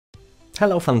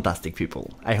Hello fantastic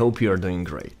people, I hope you are doing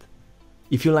great.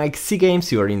 If you like C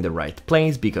games, you are in the right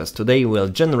place, because today we'll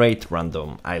generate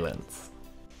random islands.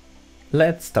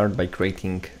 Let's start by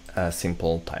creating a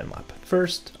simple tilemap.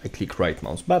 First, I click right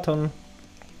mouse button,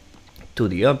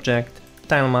 2D object,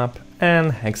 tilemap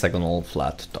and hexagonal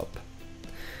flat top.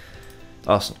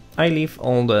 Awesome, I leave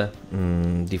all the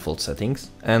default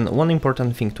settings, and one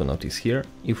important thing to notice here,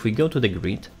 if we go to the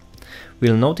grid,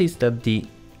 we'll notice that the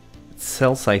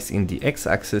cell size in the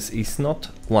x-axis is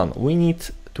not 1. We need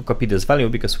to copy this value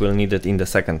because we'll need it in the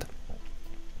second.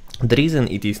 The reason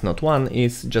it is not 1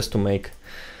 is just to make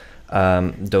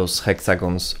those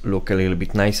hexagons look a little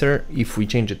bit nicer. If we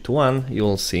change it to 1,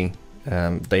 you'll see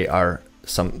they are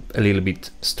a little bit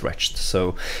stretched.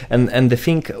 So and the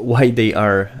thing why they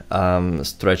are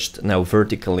stretched now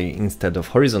vertically instead of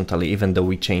horizontally, even though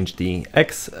we change the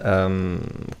x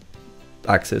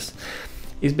axis,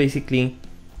 is basically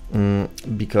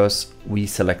because we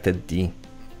selected the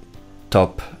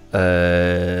top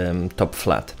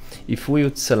flat. If we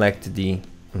would select the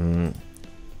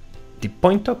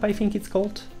point top, I think it's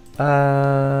called.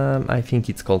 I think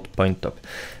it's called point top.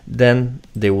 Then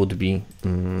they would be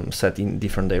set in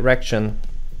different direction,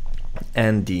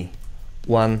 and the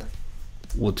one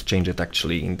would change it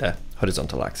actually in the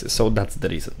horizontal axis. So that's the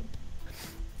reason.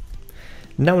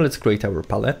 Now let's create our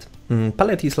palette.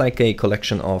 Palette is like a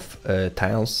collection of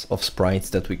tiles, of sprites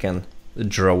that we can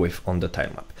draw with on the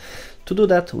tilemap. To do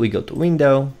that, we go to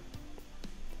Window,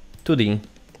 to the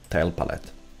Tile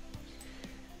Palette.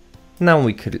 Now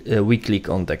we click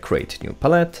on the Create New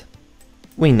Palette,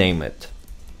 we name it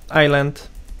Island,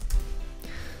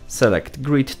 select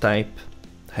Grid Type,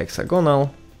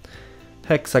 Hexagonal,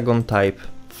 Hexagon Type,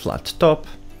 Flat Top,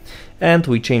 and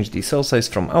we change the cell size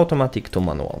from automatic to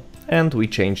manual, and we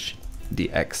change the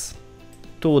X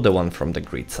to the one from the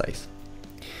grid size.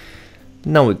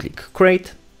 Now we click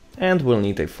Create, and we'll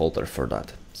need a folder for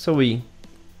that. So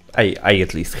I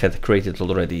at least had created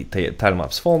already the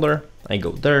tilemaps folder. I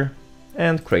go there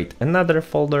and create another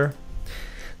folder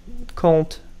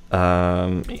called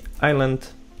Island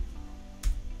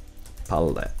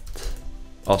Palette.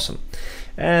 Awesome.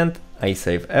 And I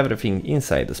save everything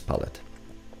inside this palette.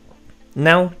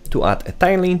 Now to add a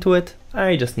tile into it,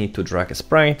 I just need to drag a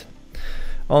sprite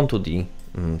onto the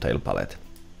tile palette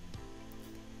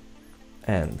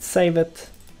and save it.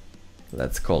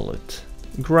 Let's call it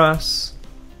grass,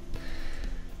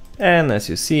 and as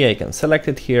you see, I can select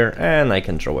it here and I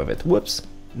can draw with it. Whoops,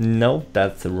 no,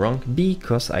 that's wrong,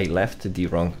 because I left the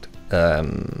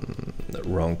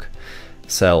wrong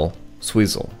cell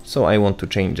swizzle. So I want to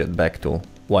change it back to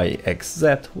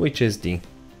YXZ, which is the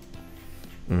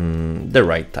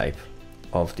right type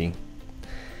of the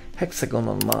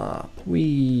hexagonal map.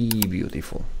 Wee,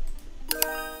 beautiful.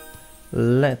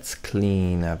 Let's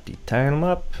clean up the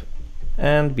tilemap,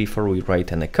 and before we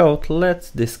write any code,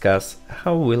 let's discuss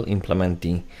how we'll implement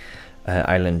the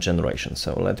island generation.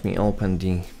 So let me open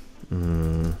the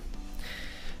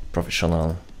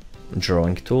professional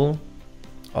drawing tool.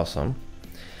 Awesome.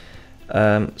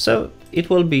 So it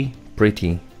will be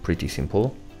pretty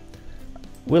simple.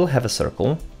 We'll have a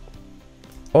circle,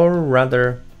 or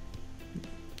rather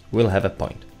we'll have a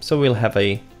point. So we'll have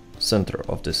a center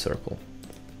of this circle.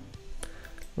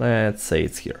 Let's say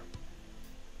it's here.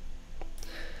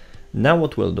 Now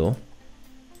what we'll do,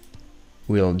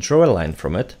 we'll draw a line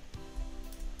from it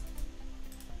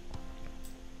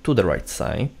to the right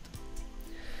side,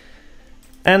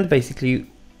 and basically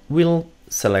we'll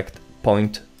select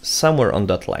point somewhere on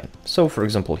that line. So for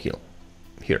example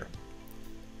here.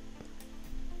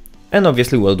 And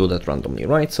obviously we'll do that randomly,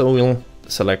 right? So we'll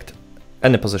select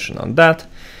any position on that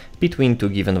between two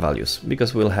given values,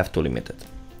 because we'll have to limit it.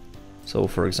 So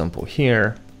for example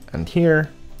here and here,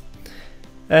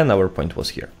 and our point was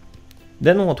here.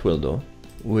 Then what we'll do,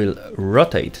 we'll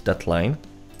rotate that line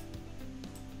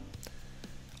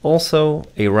also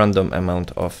a random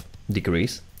amount of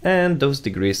degrees, and those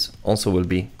degrees also will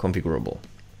be configurable.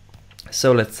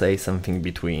 So let's say something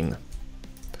between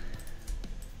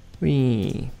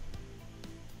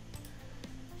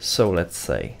so let's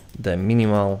say the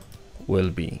minimal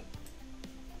will be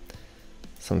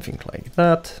something like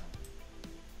that,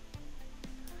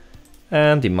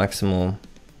 and the maximum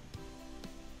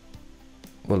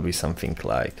will be something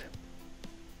like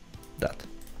that.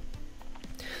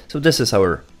 So this is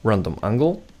our random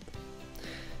angle.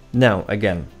 Now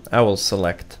again, I will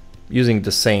select, using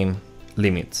the same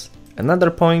limits,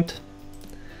 another point,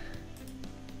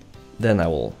 then I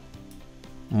will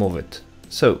move it.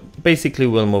 So basically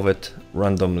we'll move it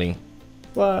randomly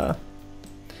all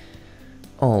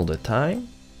the time,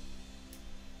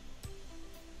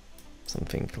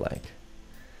 something like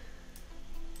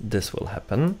this will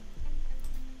happen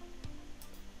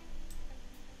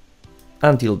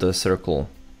until the circle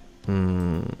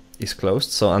is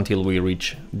closed, so until we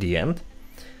reach the end.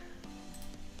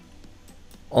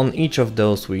 On each of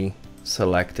those we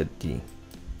selected the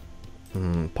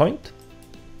point.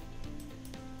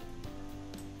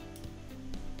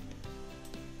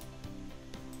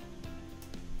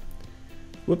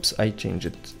 Whoops, I changed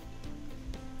it.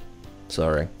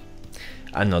 Sorry,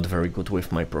 I'm not very good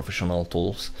with my professional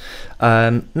tools.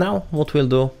 Now what we'll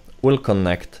do, we'll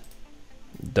connect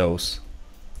those.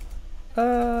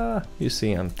 You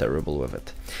see, I'm terrible with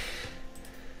it.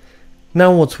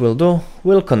 Now what we'll do,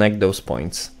 we'll connect those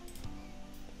points.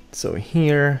 So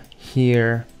here,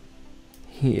 here,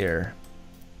 here,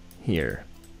 here,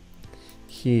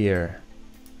 here,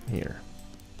 here,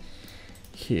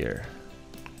 here,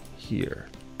 here,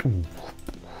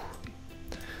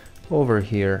 over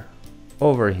here,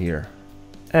 over here,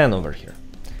 and over here.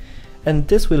 And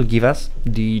this will give us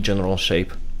the general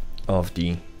shape of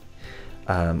the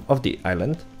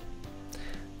island.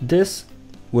 This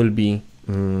will be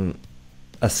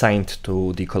assigned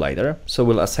to the collider, so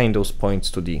we'll assign those points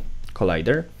to the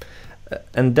collider,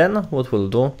 and then what we'll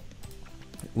do,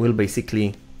 we'll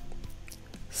basically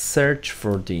search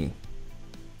for the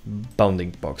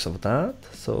bounding box of that.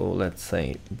 So let's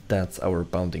say that's our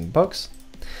bounding box,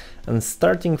 and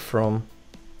starting from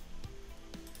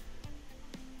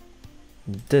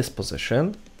this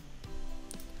position,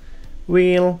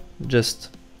 we'll just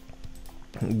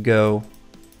go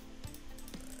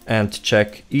and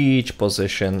check each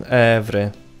position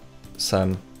every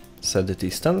some set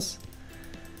distance,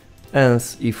 and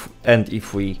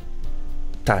if we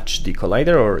touch the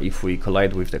collider, or if we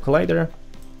collide with the collider,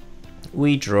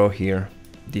 we draw here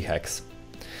the hex.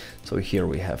 So here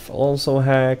we have also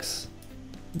hex,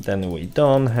 then we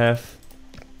don't have,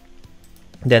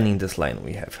 then in this line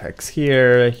we have hex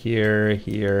here, here,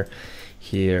 here,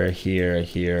 here, here,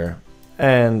 here,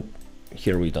 and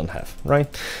here we don't have, right?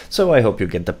 So I hope you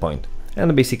get the point.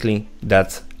 And basically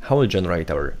that's how we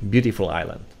generate our beautiful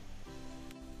island.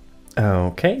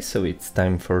 Okay, so it's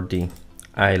time for the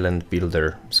island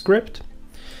builder script.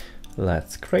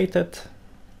 Let's create it.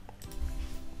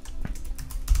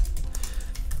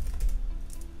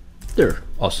 There,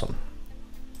 awesome.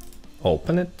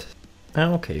 Open it.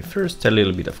 Okay, first a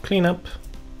little bit of cleanup.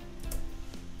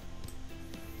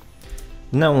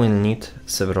 Now we need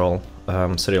several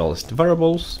serialized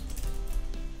variables.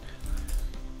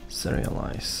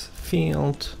 Serialize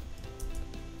field.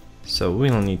 So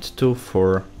we'll need 2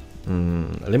 for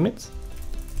limits.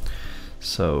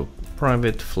 So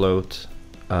private float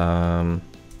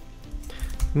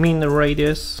mean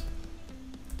radius,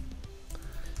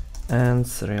 and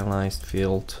serialized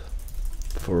field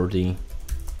for the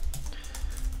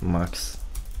max.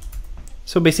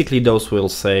 So basically those will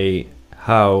say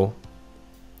how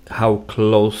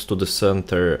close to the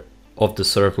center of the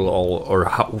circle, or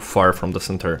how far from the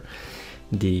center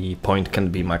the point can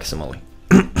be maximally.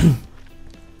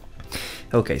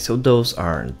 Okay, so those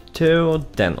are 2.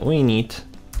 Then we need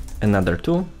another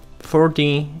 2 for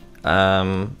the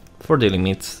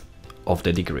limits of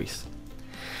the degrees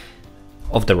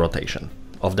of the rotation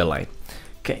of the line.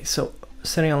 Okay, so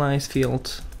serialize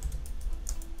field.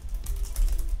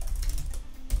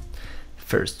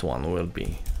 First one will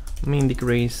be mean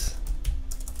degrees,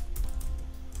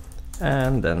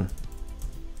 and then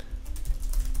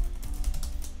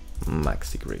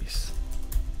max degrees.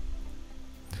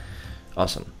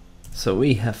 Awesome. So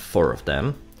we have 4 of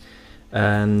them,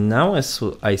 and now, as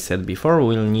I said before,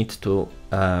 we'll need to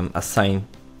assign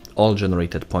all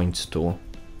generated points to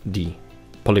the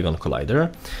polygon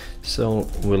collider. So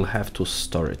we'll have to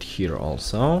store it here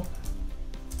also.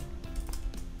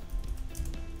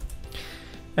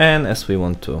 And as we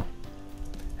want to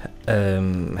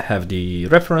have the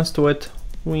reference to it,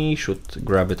 we should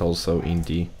grab it also in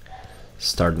the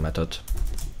start method.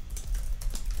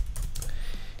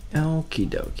 Okie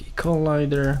dokie,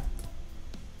 collider,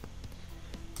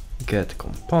 get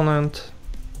component,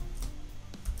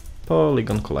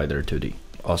 polygon collider 2D.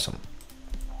 Awesome.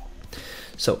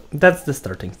 So that's the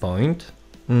starting point.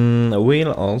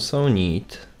 We'll also need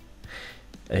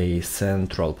a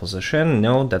central position.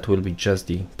 No, that will be just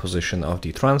the position of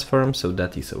the transform, so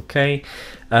that is okay.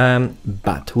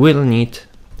 But we'll need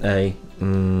a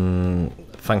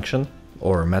function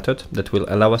or method that will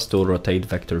allow us to rotate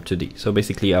vector 2D. So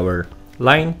basically our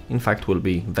line, in fact, will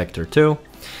be vector 2.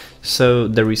 So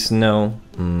there is no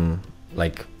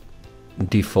like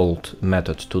default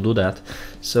method to do that.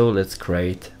 So let's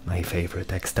create my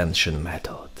favorite extension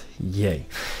method. Yay.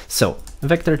 So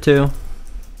vector 2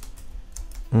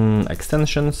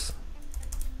 extensions,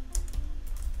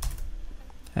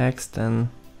 extensions.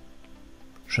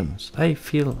 I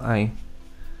feel I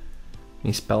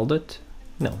misspelled it.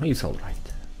 No, it's all right.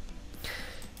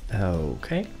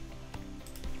 Okay.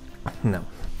 Now,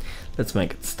 let's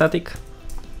make it static.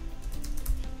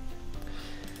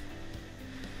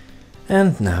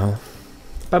 And now,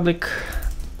 public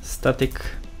static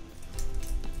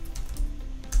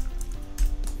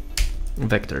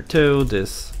vector2,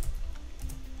 this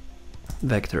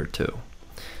vector2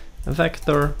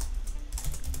 vector,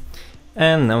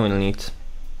 and now we'll need,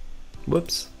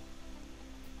 whoops,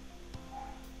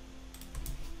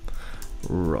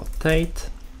 rotate.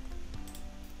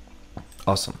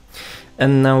 Awesome.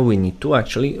 And now we need to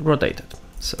actually rotate it.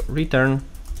 So return,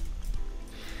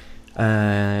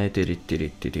 and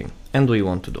we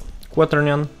want to do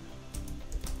quaternion,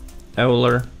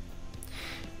 Euler,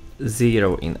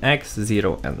 0 in x,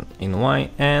 0 in y,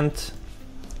 and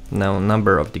now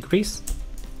number of degrees.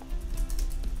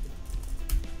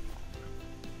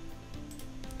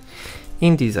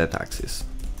 In the z-axis.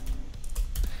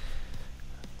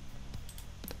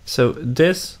 So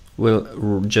this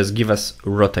will just give us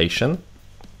rotation.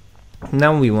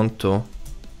 Now we want to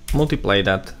multiply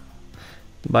that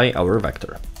by our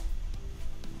vector.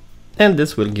 And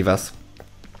this will give us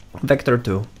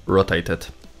vector2 rotated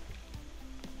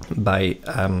by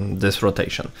this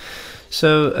rotation.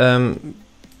 So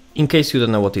in case you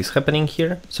don't know what is happening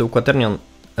here, so quaternion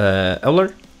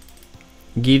Euler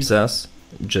gives us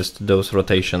just those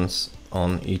rotations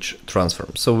on each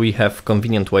transform. So we have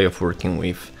convenient way of working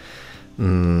with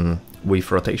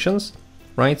rotations,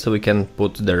 right? So we can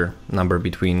put their number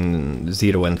between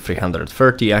 0 and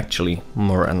 330, actually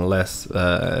more and less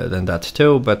than that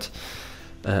too, but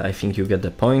I think you get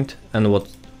the point. And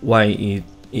why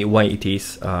it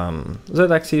is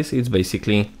z-axis, it's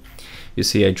basically, you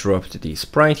see I dropped the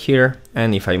sprite here,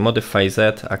 and if I modify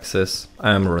z-axis,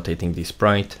 I'm rotating the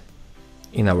sprite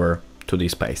in our 2D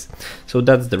space. So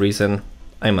that's the reason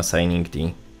I'm assigning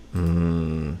the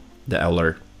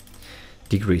Euler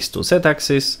degrees to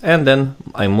z-axis, and then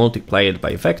I multiply it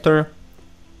by vector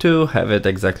to have it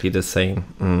exactly the same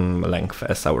length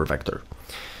as our vector.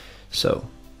 So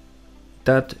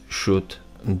that should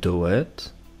do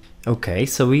it. Okay,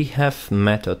 so we have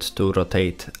method to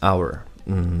rotate our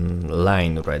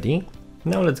line ready.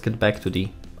 Now let's get back to the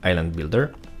island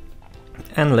builder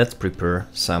and let's prepare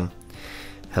some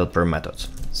helper methods.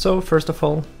 So first of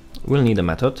all, we'll need a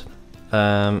method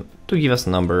to give us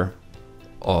number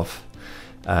of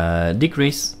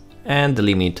degrees and the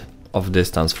limit of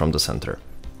distance from the center.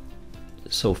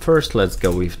 So first let's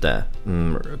go with the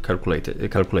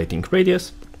calculating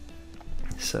radius.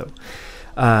 So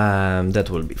that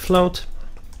will be float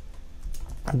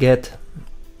get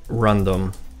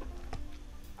random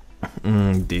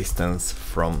distance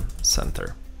from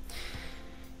center.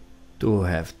 To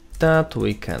have that,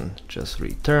 we can just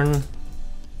return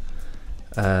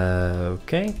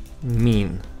okay,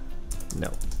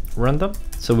 random.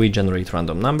 So we generate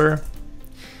random number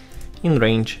in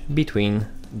range between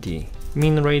the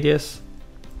mean radius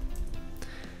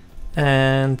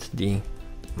and the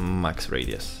max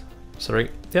radius.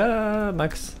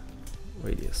 Max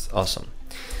radius. Awesome.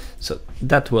 So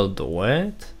that will do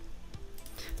it.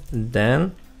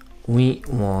 Then we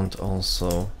want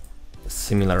also a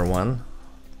similar one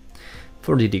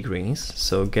for the degrees.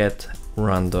 So get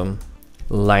random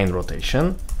line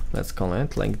rotation. Let's call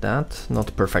it like that.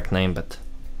 Not perfect name, but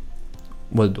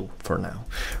will do for now.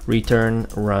 Return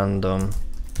random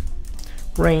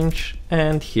range,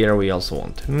 and here we also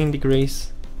want mean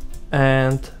degrees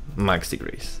and max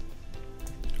degrees.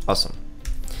 Awesome.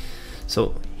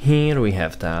 So here we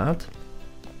have that.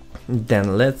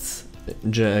 Then let's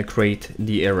create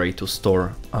the array to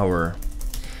store our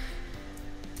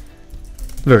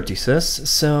vertices.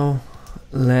 So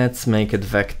let's make it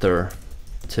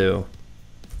vector2,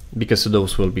 because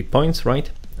those will be points,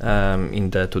 right?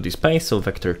 In the 2D space, so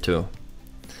vector2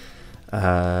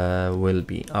 will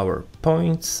be our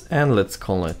points, and let's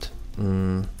call it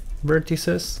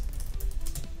vertices.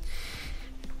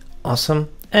 Awesome.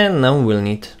 And now we'll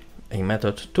need a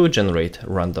method to generate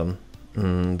random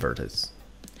vertex.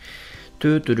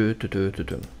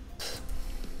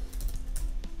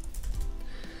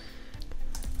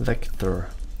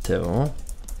 Vector2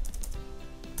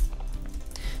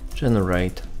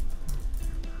 generate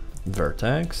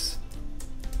vertex,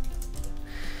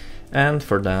 and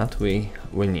for that we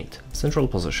need central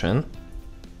position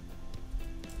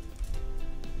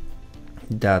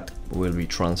that will be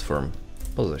transform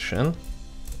position,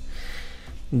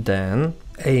 then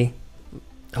a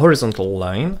horizontal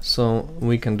line, so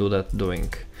we can do that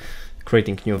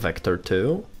creating new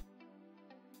vector2,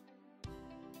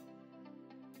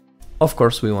 of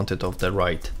course we want it of the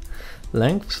right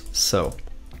length, so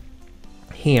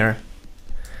here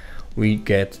we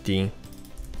get the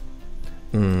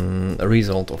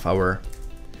result of our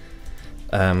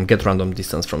get random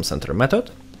distance from center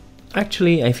method.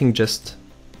 Actually, I think just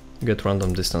get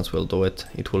random distance will do it.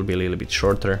 It will be a little bit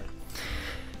shorter.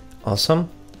 Awesome.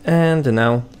 And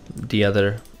now the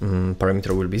other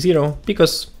parameter will be 0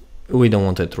 because we don't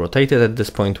want it rotated at this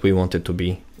point. We want it to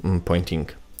be pointing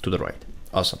to the right.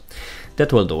 Awesome.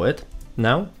 That will do it.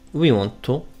 Now we want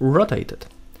to rotate it.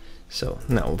 So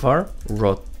now var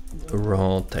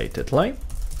rotated line,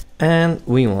 and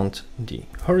we want the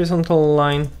horizontal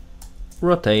line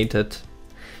rotated,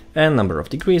 and number of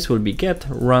degrees will be get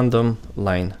random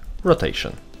line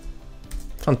rotation.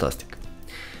 Fantastic.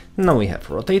 Now we have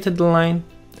rotated the line,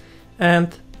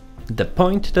 and the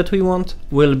point that we want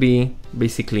will be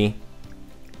basically,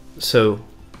 so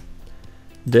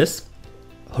this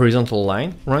horizontal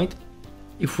line, right?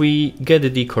 If we get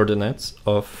the coordinates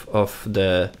of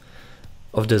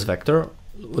this vector,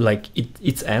 like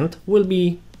its end will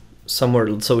be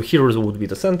somewhere, so here would be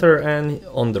the center, and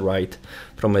on the right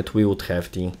from it we would have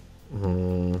the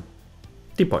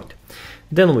point.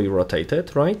 Then we rotate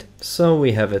it, right? So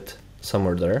we have it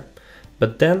somewhere there,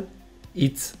 but then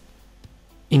it's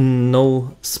in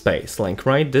no space, like,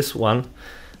 right? This one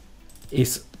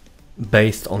is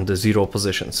based on the 0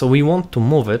 position, so we want to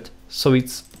move it, so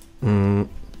it's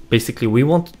basically we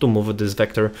want to move this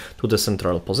vector to the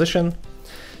central position.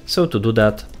 So to do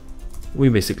that, we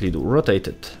basically do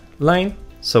rotated line,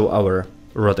 so our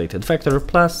rotated vector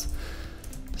plus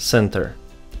center,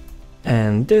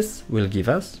 and this will give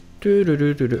us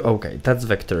okay, that's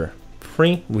vector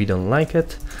 3, we don't like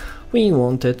it, we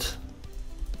want it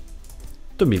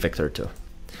to be vector 2,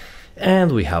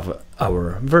 and we have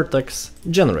our vertex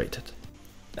generated.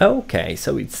 Okay,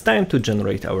 so it's time to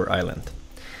generate our island.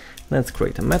 Let's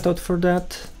create a method for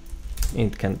that.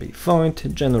 It can be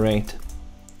void generate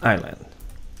island.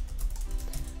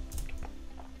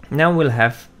 Now we'll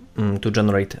have to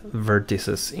generate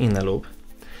vertices in a loop,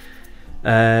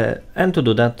 and to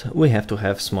do that we have to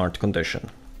have smart condition,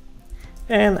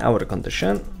 and our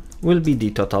condition will be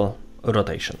the total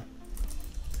rotation.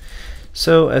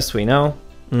 So as we know,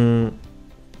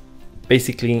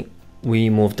 basically we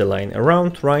move the line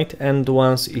around, right? And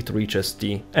once it reaches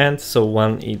the end, so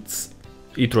when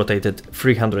it rotated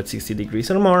 360 degrees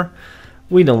or more,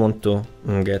 we don't want to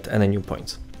get any new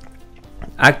points.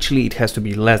 Actually, it has to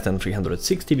be less than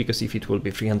 360, because if it will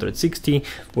be 360,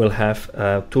 we'll have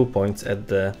 2 points at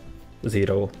the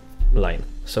 0 line,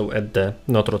 so at the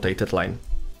not rotated line.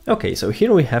 Okay, so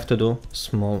here we have to do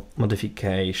small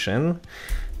modification,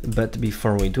 but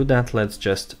before we do that, let's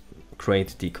just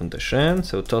create the condition.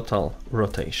 So total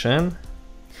rotation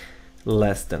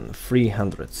less than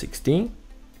 360,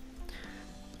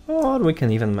 or we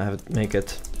can even make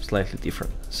it slightly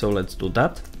different. So let's do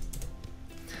that.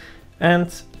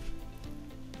 And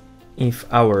if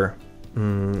our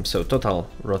so total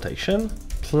rotation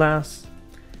plus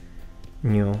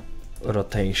new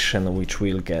rotation, which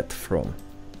we'll get from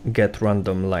get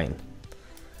random line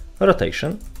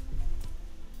rotation.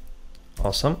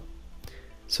 Awesome.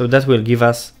 So that will give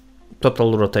us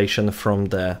total rotation from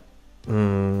the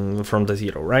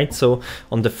 0, right? So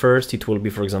on the first it will be,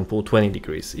 for example, 20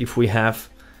 degrees. If we have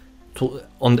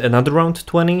on another round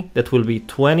 20, that will be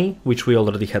 20, which we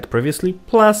already had previously,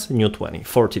 plus new 20,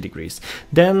 40 degrees.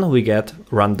 Then we get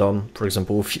random, for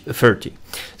example, 30.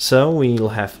 So we'll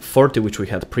have 40, which we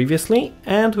had previously,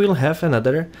 and we'll have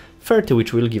another 30,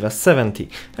 which will give us 70,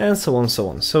 and so on, so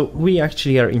on. So we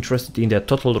actually are interested in the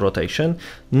total rotation,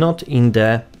 not in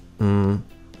the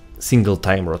single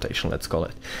time rotation, let's call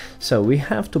it. So we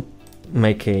have to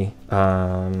make a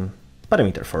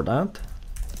parameter for that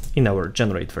in our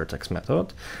generate vertex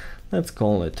method. Let's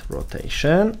call it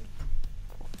rotation.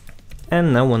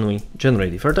 And now when we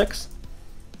generate the vertex,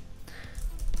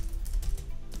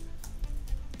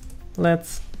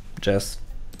 let's just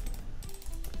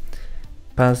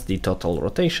pass the total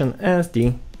rotation as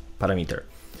the parameter.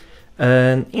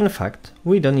 And in fact,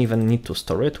 we don't even need to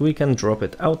store it. We can drop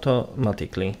it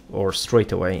automatically or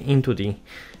straight away into the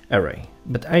array.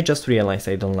 But I just realized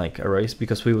I don't like arrays,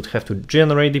 because we would have to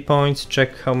generate the points,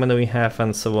 check how many we have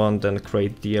and so on, then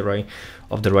create the array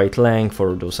of the right length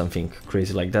or do something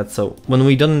crazy like that. So when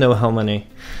we don't know how many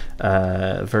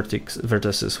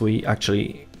vertices we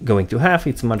actually going to have,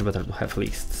 it's much better to have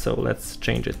list. So let's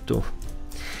change it to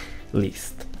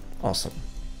list. Awesome.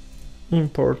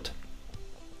 Import.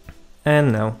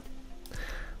 And now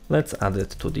let's add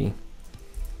it to the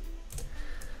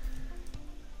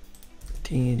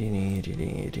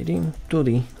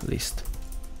list.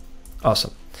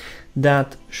 Awesome.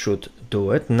 That should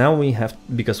do it. Now we have,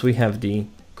 because we have the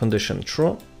condition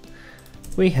true,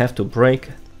 we have to break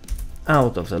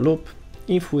out of the loop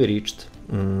if we reached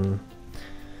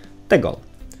the goal.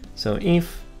 So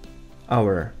if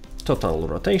our total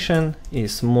rotation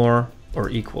is more or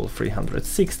equal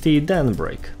 360, then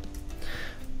break.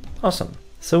 Awesome.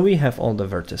 So we have all the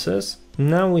vertices.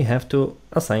 Now we have to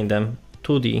assign them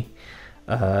to the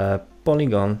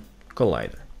polygon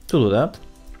collider. To do that,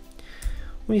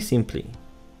 we simply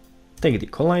take the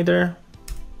collider,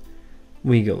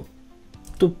 we go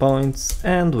 2 points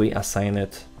and we assign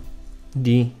it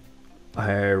the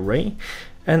array.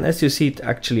 And as you see, it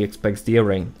actually expects the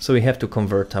array. So we have to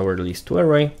convert our list to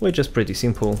array, which is pretty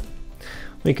simple.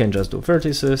 We can just do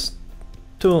vertices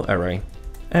to array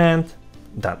and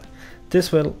done.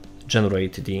 This will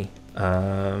generate the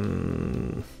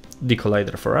collider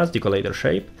for us, the collider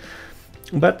shape.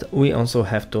 But we also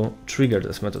have to trigger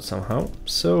this method somehow.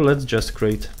 So let's just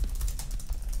create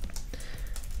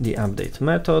the update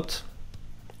method.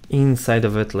 Inside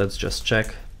of it, let's just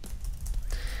check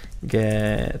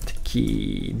get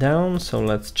key down. So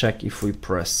let's check if we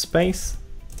press space.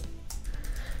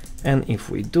 And if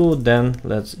we do, then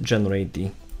let's generate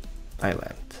the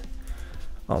island.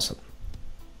 Awesome.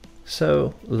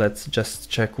 So let's just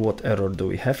check what error do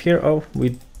we have here. Oh,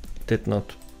 we did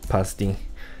not pass the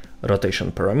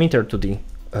rotation parameter to the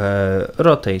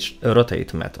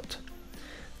rotate method.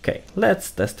 Okay,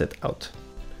 let's test it out.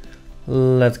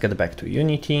 Let's get back to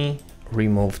Unity,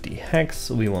 remove the hex,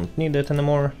 we won't need it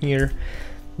anymore here.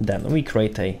 Then we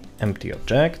create a empty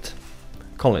object,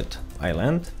 call it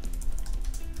island,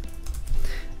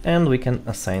 and we can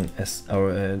assign as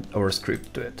our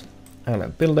script to it.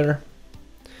 Island builder.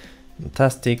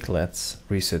 Fantastic. Let's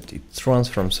reset its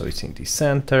transform so it's in the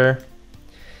center.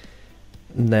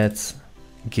 Let's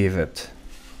give it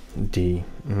the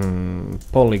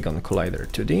polygon collider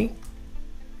 2D.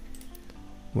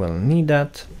 We'll need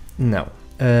that. Now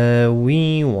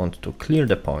we want to clear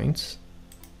the points.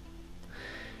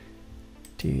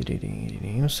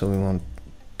 So we want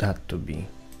that to be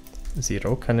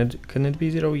 0. Can it be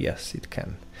 0? Yes, it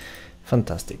can.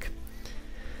 Fantastic.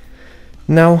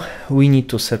 Now we need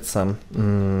to set some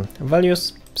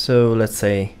values. So let's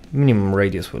say minimum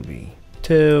radius will be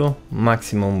 2,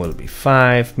 maximum will be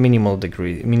 5, minimum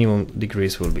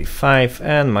degrees will be 5,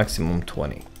 and maximum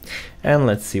 20. And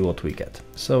let's see what we get.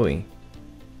 So we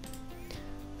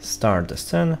start the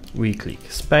scene, we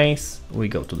click space, we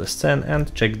go to the scene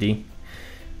and check the,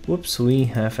 whoops, we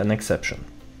have an exception.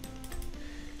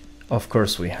 Of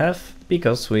course we have,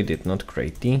 because we did not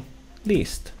create the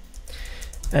list.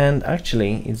 And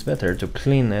actually it's better to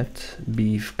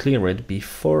clear it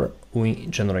before we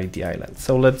generate the island.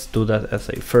 So let's do that as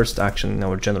a first action in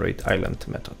our generate island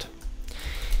method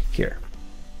here.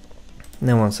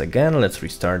 Now once again, let's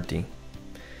restart the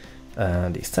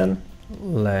scene.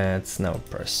 Let's now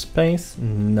press space,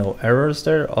 no errors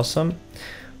there, awesome.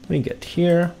 We get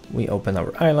here, we open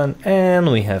our island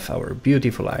and we have our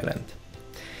beautiful island.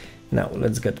 Now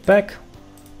let's get back,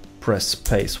 press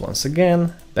space once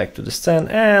again, back to the scene,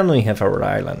 and we have our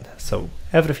island. So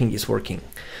everything is working.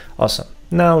 Awesome.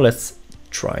 Now let's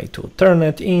try to turn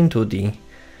it into the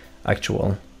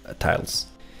actual tiles.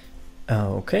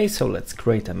 Okay, so let's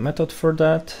create a method for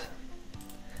that.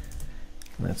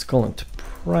 Let's call it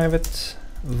private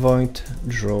void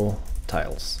draw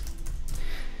tiles.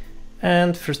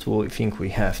 And first thing we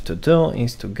have to do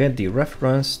is to get the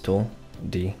reference to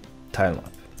the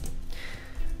tilemap.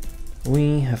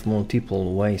 We have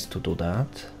multiple ways to do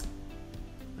that.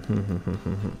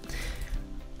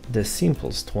 The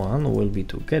simplest one will be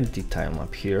to get the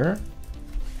tilemap here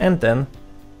and then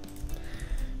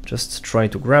just try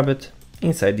to grab it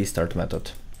inside the start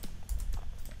method.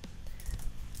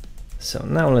 So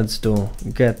now let's do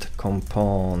get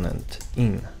component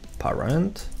in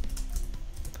parent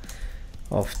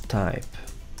of type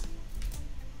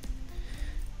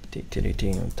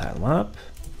tilemap.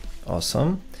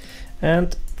 Awesome.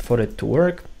 And for it to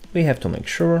work, we have to make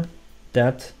sure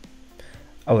that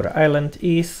our island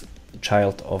is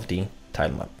child of the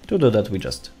tilemap. To do that, we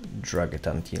just drag it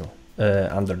until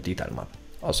under the tilemap.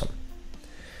 Awesome.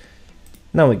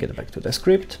 Now we get back to the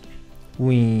script.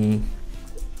 We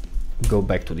go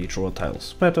back to the draw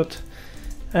tiles method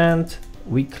and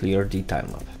we clear the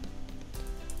tilemap.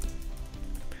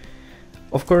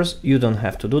 Of course, you don't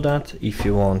have to do that. If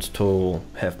you want to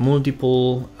have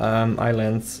multiple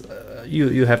islands,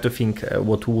 you have to think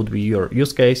what would be your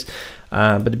use case.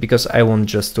 But because I want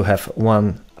just to have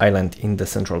one island in the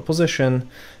central position,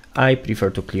 I prefer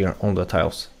to clear all the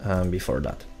tiles before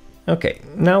that. Okay,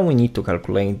 now we need to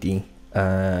calculate the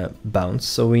bounds,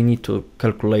 so we need to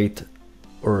calculate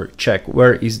or check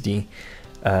where is the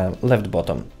left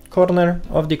bottom corner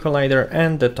of the collider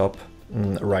and the top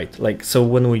right. Like, so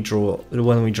when we draw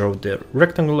the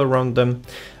rectangle around them,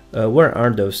 where are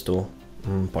those two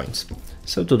points?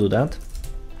 So to do that,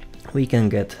 we can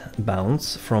get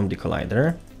bounds from the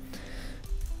collider.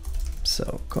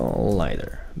 So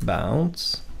collider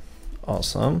bounds,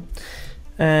 awesome,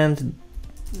 and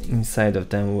inside of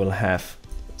them we'll have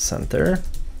center.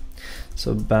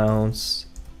 So bounds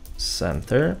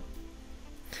center,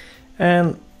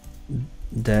 and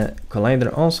the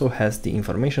collider also has the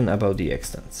information about the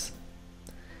extents.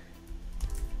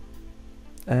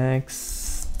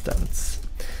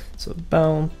 So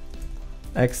bound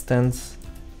extents,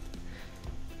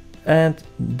 and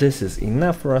this is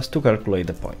enough for us to calculate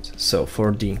the points. So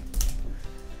for the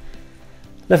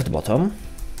left bottom,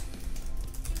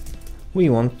 we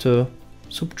want to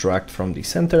subtract from the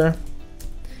center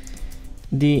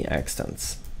the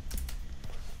extents.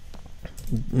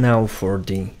 Now for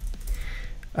the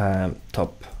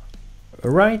top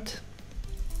right,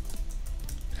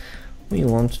 we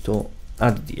want to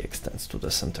add the extents to the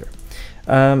center.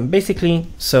 Basically,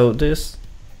 so this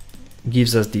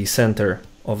gives us the center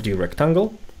of the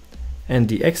rectangle, and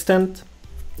the extent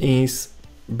is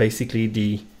basically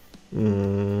the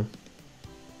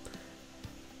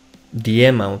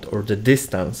amount or the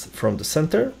distance from the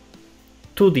center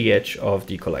to the edge of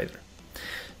the collider.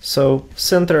 So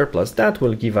center plus that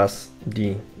will give us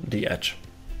the edge.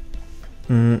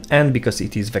 And because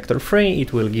it is vector free,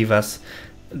 it will give us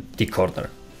the corner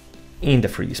in the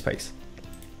free space.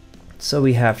 So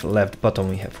we have left bottom,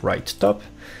 we have right top,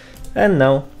 and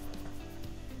now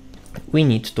we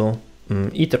need to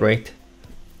iterate,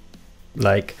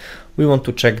 like we want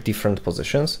to check different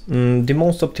positions. The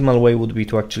most optimal way would be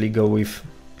to actually go with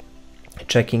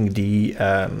checking the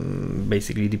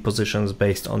basically the positions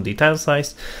based on the tile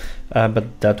size,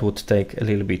 but that would take a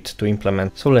little bit to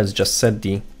implement. So let's just set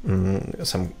the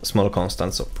some small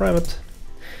constants of private,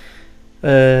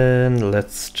 and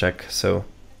let's check. So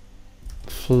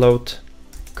float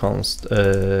const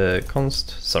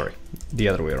sorry, the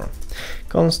other way around,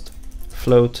 const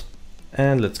float,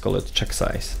 and let's call it check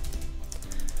size.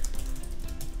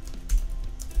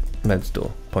 Let's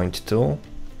do 0.2.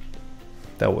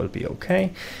 That will be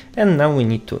okay. And now we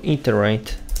need to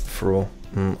iterate through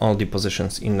all the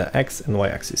positions in the X and Y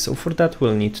axis. So for that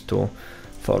we'll need two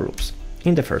for loops.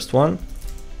 In the first one,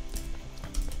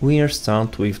 we'll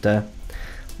start with the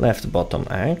left bottom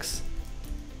X.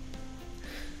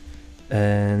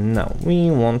 And now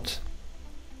we want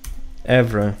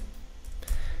every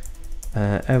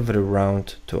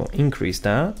round to increase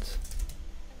that.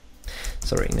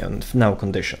 Sorry, now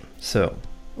condition. So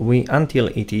we until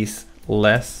it is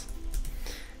less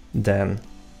than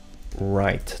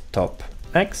right top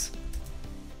X,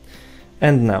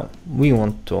 and now we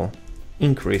want to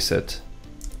increase it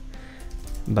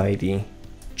by the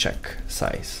check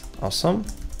size. Awesome.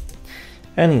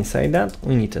 And inside that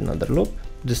we need another loop,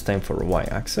 this time for Y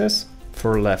axis,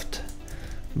 for left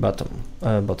bottom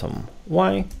bottom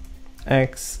Y,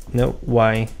 X, no,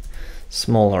 Y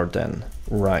smaller than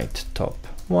right top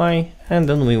Y, and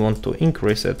then we want to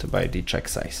increase it by the check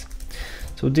size.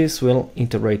 So this will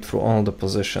iterate through all the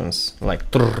positions, like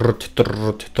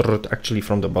actually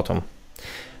from the bottom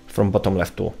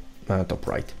left to top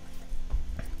right.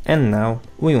 And now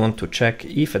we want to check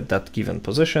if at that given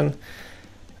position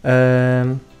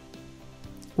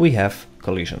we have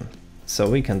collision. So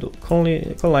we can do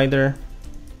collider,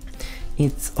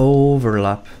 its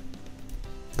overlap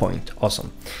point.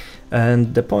 Awesome.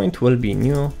 And the point will be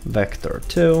new vector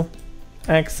 2,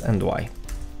 X and Y.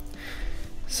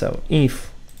 So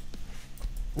if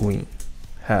we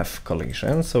have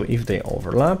collision, so if they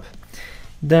overlap,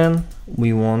 then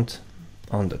we want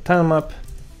on the tilemap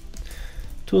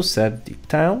to set the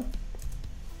tile,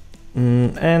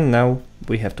 and now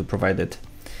we have to provide it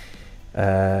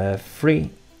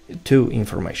two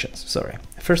informations. Sorry,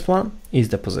 first one is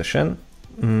the position,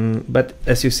 but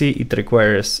as you see it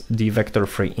requires the vector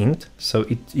 3 int, so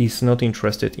it is not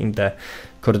interested in the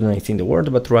coordinates in the word,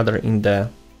 but rather in the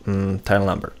tile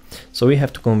number. So we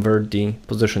have to convert the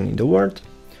position in the word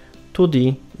to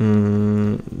the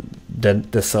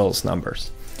cells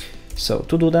numbers. So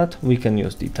to do that we can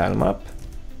use the tilemap,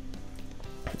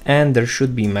 and there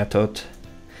should be method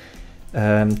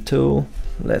to,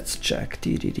 let's check,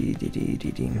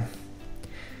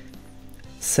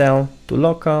 cell to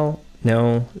local,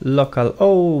 no, local,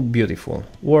 oh beautiful,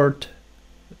 word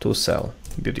to cell,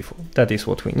 beautiful, that is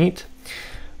what we need.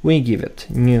 We give it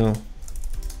new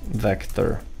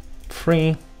vector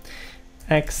 3,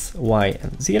 X, Y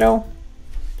and 0,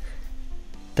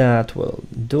 That will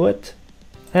do it.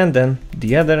 And then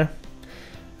the other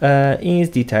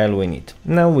is the tile we need.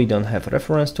 Now we don't have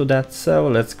reference to that, so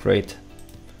let's create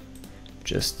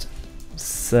just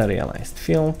serialized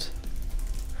field,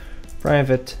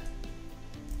 private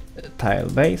tile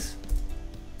base,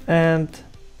 and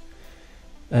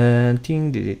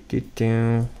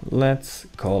let's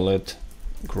call it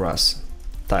grass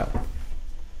tile.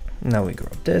 Now we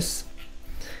grab this,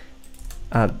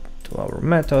 add to our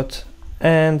method,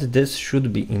 and this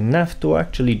should be enough to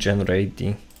actually generate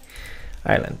the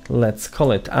island. Let's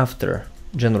call it after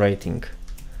generating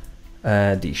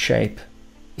the shape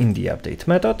in the update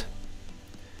method.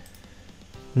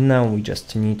 Now we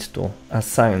just need to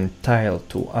assign tile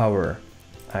to our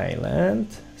island.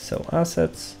 So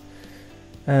assets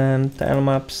and tile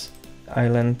maps,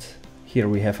 island. Here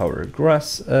we have our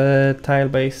grass tile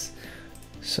base.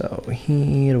 So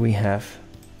here we have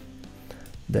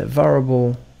the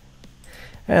variable,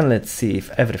 and let's see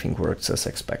if everything works as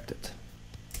expected.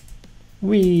 And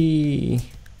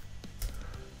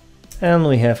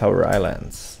we have our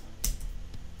islands.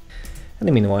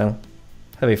 And meanwhile,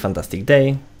 have a fantastic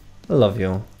day, love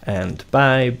you, and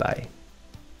bye bye.